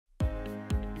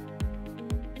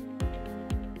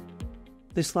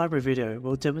This library video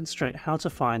will demonstrate how to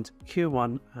find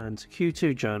Q1 and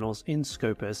Q2 journals in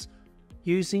Scopus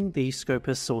using the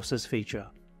Scopus Sources feature.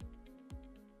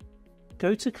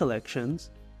 Go to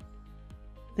Collections,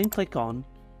 then click on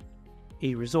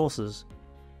eResources.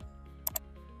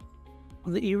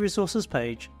 On the eResources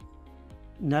page,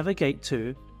 navigate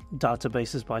to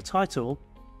Databases by Title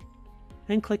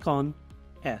and click on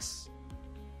S.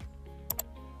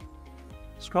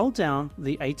 Scroll down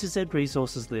the A to Z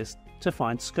resources list to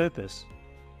find Scopus.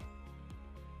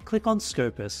 Click on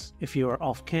Scopus. If you are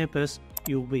off campus,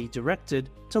 you'll be directed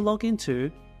to log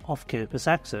into off-campus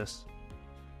access.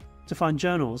 To find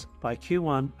journals by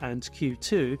Q1 and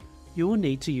Q2, you will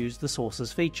need to use the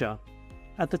Sources feature.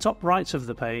 At the top right of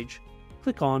the page,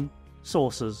 click on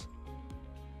Sources.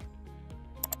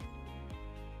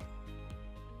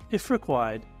 If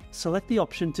required, select the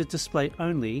option to display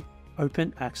only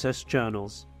Open Access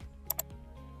Journals.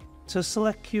 To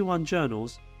select Q1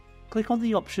 journals, click on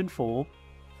the option for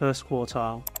First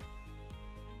Quartile.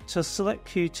 To select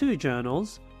Q2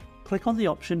 journals, click on the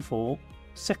option for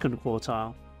Second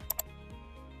Quartile.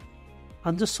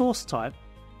 Under Source Type,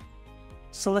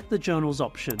 select the Journals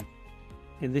option.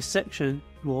 In this section,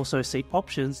 you will also see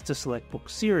options to select book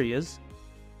series,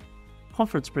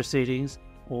 conference proceedings,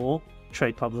 or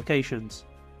trade publications.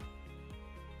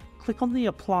 Click on the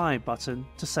Apply button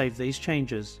to save these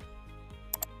changes.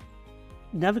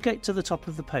 Navigate to the top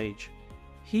of the page.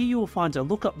 Here you will find a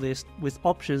lookup list with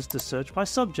options to search by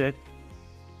subject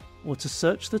or to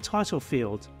search the title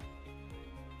field.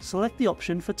 Select the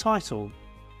option for Title.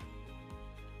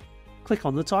 Click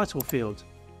on the Title field.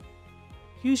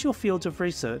 Use your field of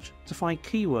research to find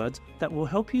keywords that will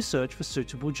help you search for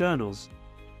suitable journals.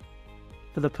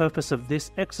 For the purpose of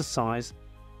this exercise,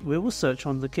 we will search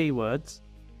on the keywords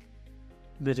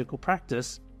Medical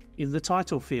Practice in the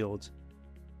Title field.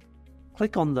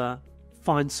 Click on the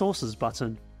Find Sources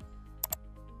button.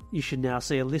 You should now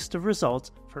see a list of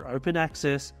results for open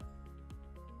access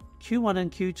Q1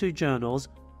 and Q2 journals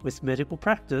with medical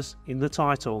practice in the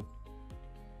title.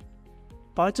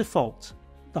 By default,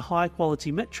 the high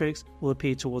quality metrics will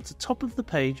appear towards the top of the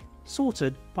page,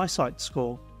 sorted by site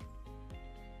score.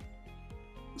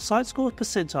 Site score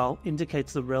percentile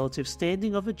indicates the relative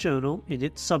standing of a journal in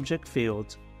its subject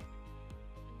field.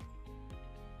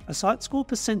 A site score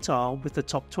percentile with the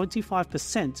top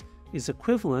 25% is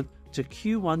equivalent to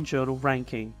Q1 journal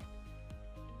ranking.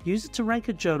 Use it to rank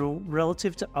a journal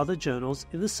relative to other journals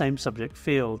in the same subject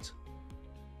field.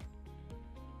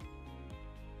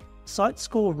 Site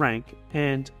score rank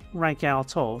and rank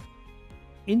out of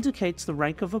indicates the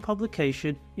rank of a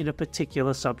publication in a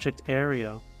particular subject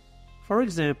area. For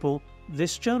example,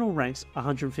 this journal ranks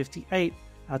 158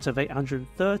 out of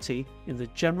 830 in the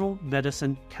general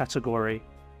medicine category.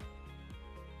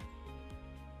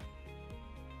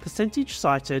 Percentage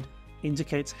cited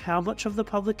indicates how much of the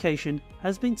publication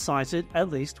has been cited at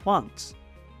least once.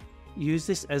 Use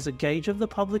this as a gauge of the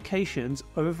publication's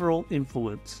overall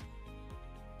influence.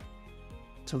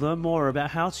 To learn more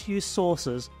about how to use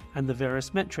sources and the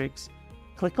various metrics,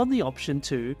 click on the option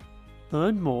to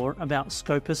learn more about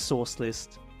Scopus Source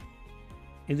List.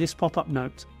 In this pop-up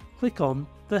note, click on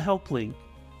the Help link.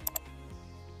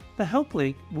 The Help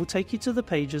link will take you to the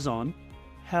pages on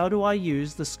How do I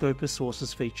use the Scopus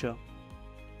Sources feature?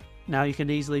 Now you can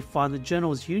easily find the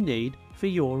journals you need for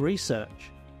your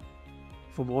research.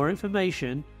 For more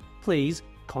information, please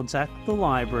contact the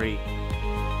library.